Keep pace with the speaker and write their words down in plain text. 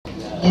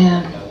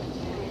Yeah.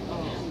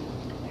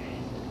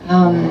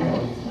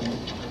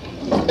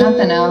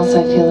 Nothing else,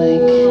 I feel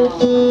like.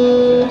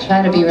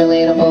 Try to be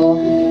relatable.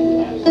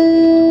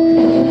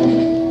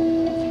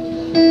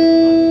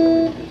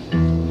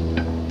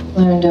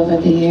 Learned over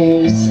the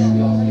years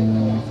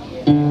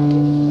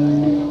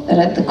that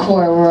at the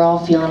core we're all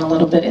feeling a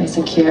little bit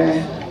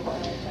insecure.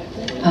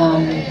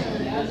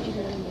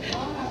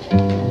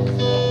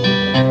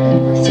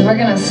 So we're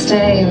gonna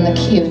stay in the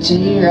key of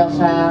G real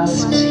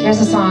fast. Here's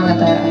a song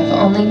that I've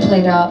only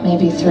played out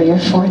maybe 3 or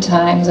 4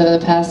 times over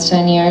the past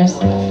 10 years.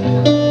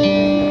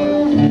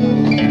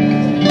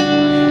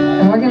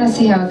 And we're gonna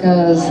see how it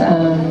goes,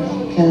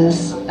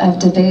 because I've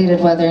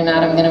debated whether or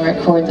not I'm gonna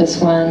record this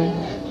one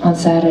on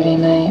Saturday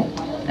night.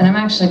 And I'm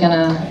actually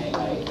gonna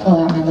pull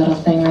out my little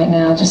thing right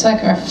now, just so I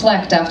can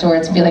reflect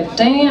afterwards and be like,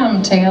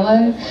 damn,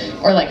 Taylor,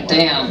 or like,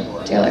 damn,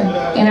 Taylor.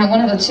 You know,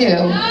 one of the two.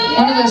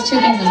 One of those two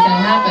things is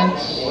gonna happen.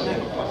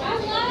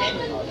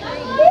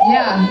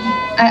 Yeah,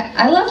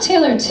 I love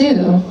Taylor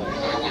too,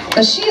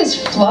 but she is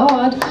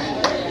flawed.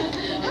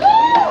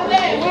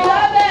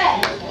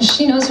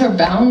 She knows her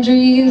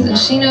boundaries, and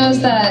she knows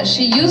that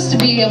she used to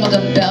be able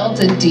to belt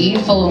a D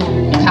full of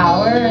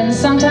power, and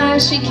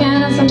sometimes she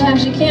can and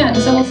sometimes she can't,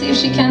 so we'll see if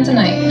she can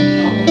tonight.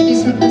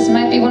 This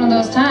might be one of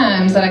those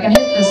times that I can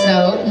hit this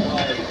note.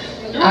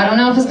 I don't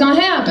know if it's gonna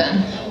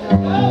happen.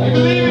 I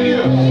believe in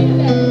you.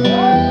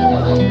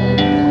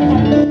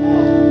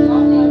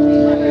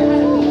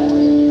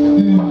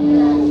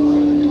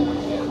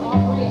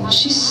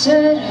 She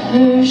set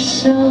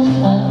herself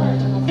up,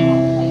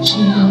 she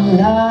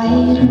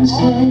lied and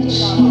said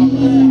she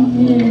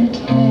didn't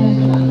care,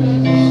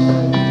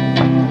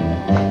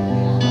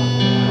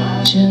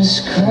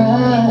 just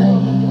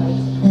cried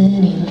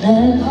when he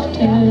left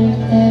her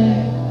there.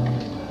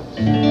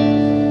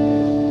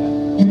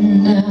 And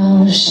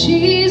now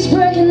she's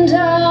breaking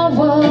down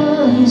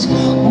while he's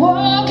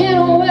walking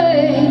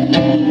away.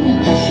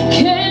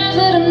 Can't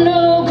let him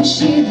know, 'cause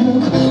she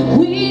look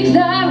weak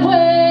that way.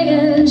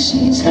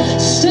 She's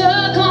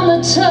stuck on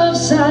the tough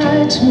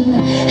side, between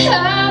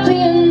happy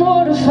and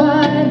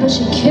mortified, but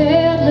she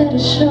can't let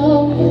it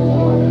show.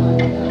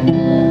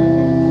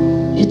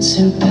 It's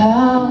her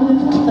power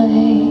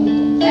play,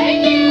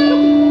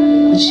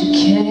 but she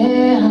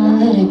can't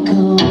let it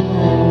go.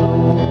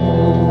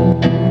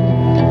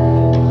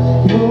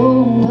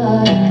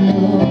 Nobody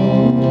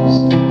knows,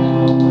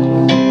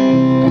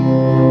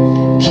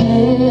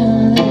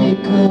 can't let it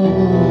go.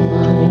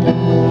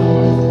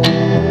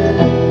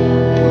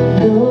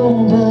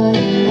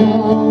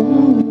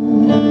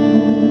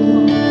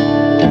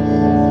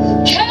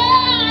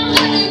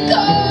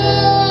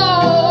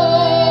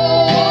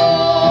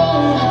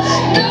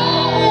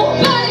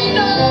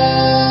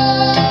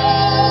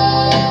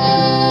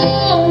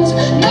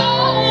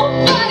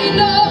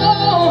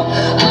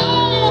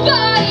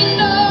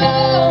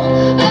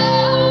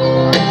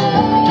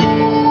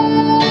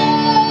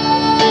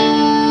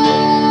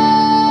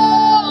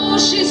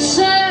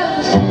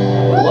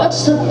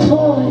 What's the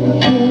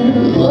point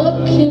in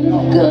looking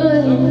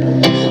good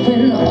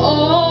when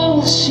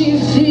all she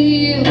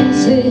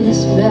feels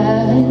is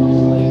bad?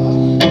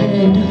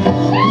 And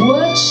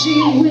what she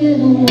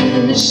will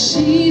when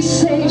she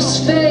saves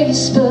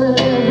face, but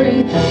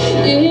every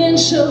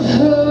inch of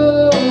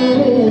her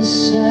is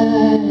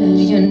sad.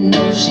 You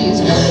know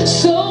she's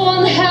so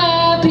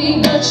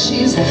unhappy, but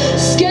she's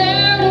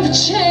scared of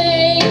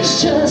change.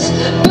 Just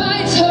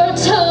bites her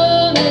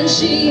tongue and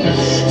she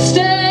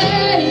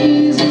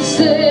stays the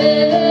same.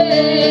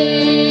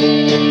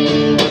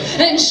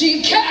 And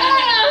she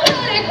can't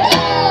let it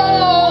go.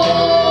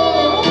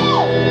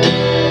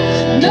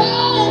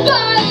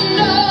 Nobody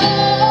knows.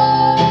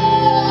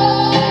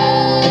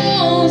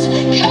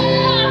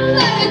 Can't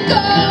let it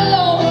go.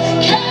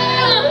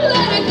 Can't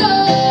let it go.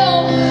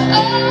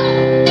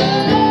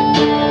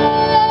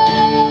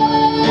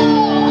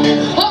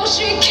 Oh,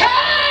 she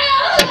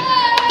can't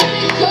let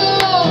it go.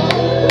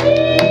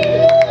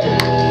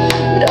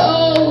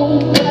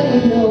 Nobody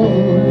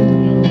knows.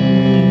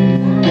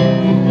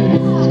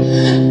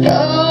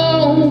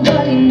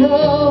 Nobody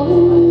knows.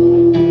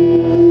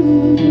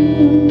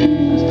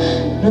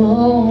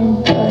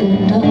 Nobody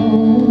knows.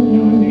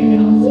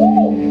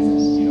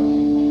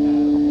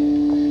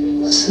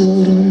 So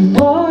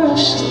tomorrow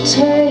she'll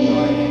take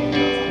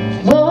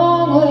a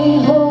long way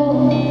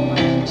home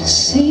to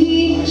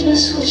see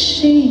just what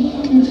she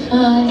can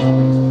find,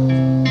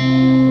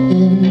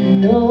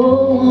 and no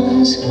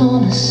one's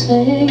gonna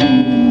save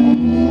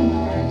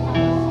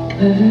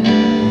her.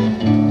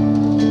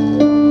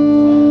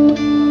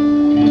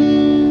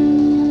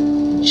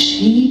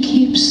 She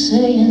keeps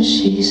saying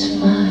she's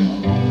fine.